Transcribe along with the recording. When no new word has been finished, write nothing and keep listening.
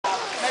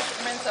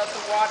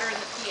water and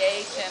the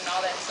pH and all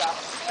that stuff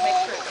to make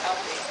sure it's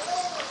healthy.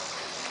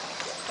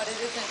 But it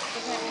doesn't have to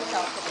be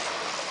healthy.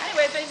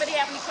 Anyway, does anybody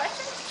have any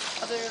questions?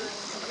 Other than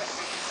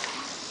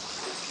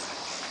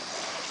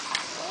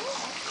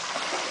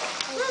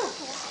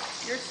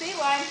your sea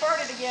lion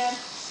farted again.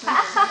 Or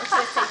should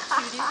I say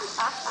cutie?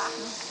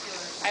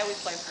 I always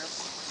blame her.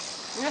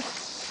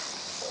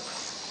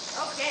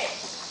 Okay.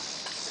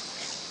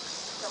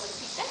 Shall we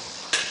keep that?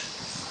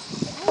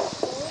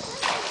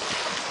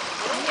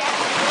 We have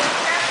to be really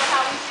careful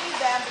how we feed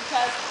them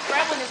because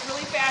Gremlin is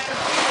really fast and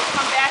she will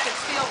come back and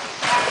steal from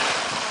Patty.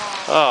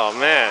 Oh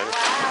man.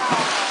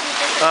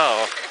 Wow.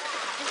 Oh.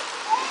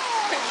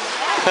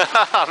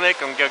 I'll make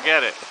them go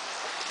get it.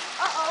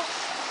 Uh-oh.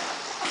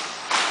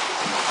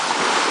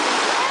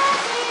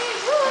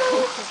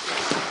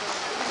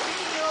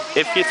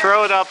 If you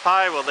throw it up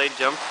high, will they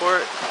jump for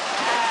it?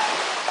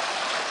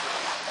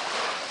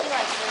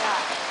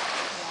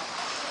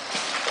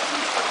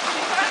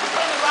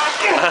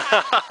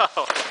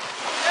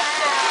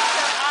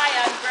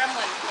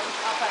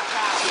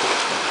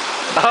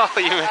 Oh,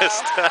 you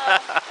missed.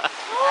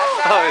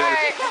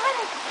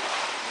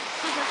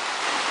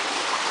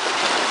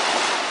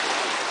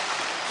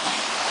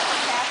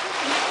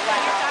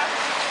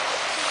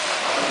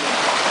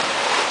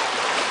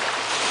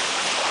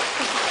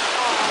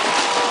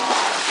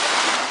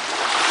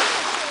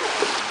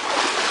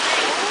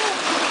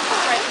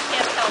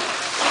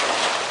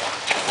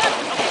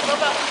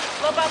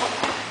 Blow bubble.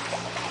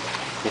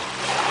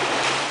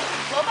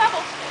 Blow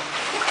bubble.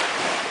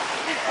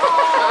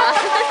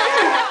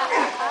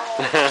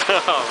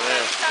 Oh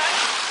man.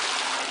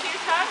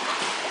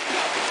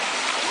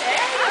 There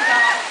you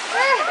go.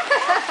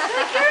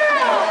 Good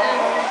girl.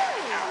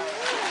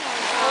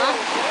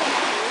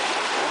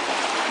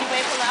 Can you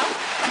wave hello?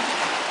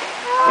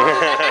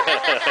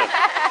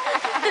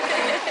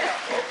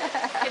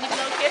 Can you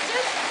blow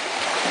kisses?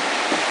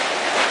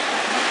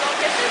 Blow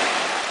kisses?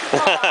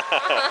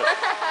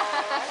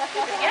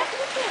 Yeah?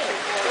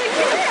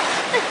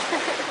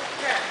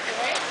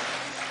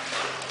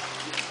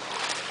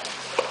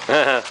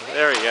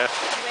 There we go. Good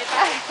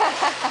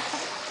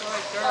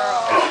girl.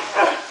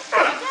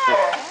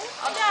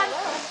 All done.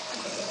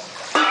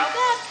 All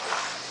done.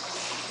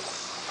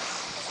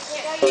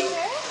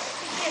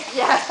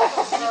 Yeah.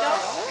 Can you go?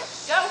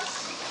 Go.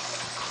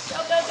 Go,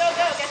 go, go,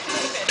 go. Get to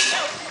move it. Go.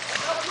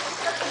 Go.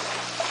 Go.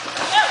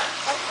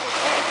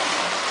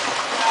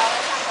 No,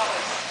 that's not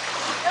going.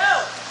 Go.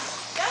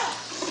 Go.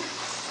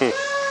 Go.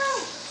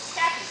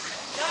 Kathy,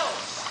 go.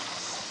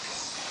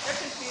 They're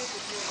confused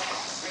with you.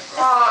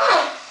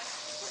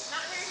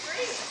 Not very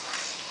free.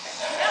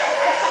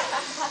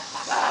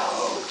 Go.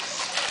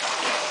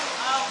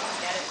 Oh,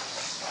 forget it.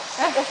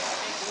 I'm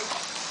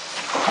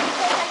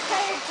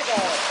tired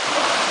today.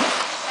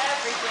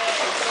 Every day.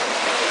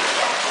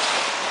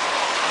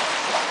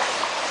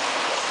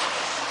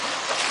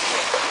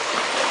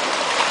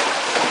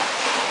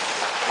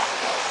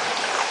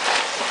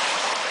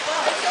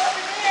 Well, it's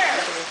over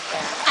there. You missed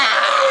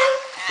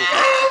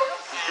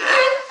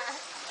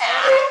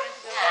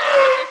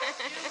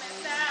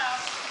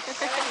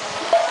out.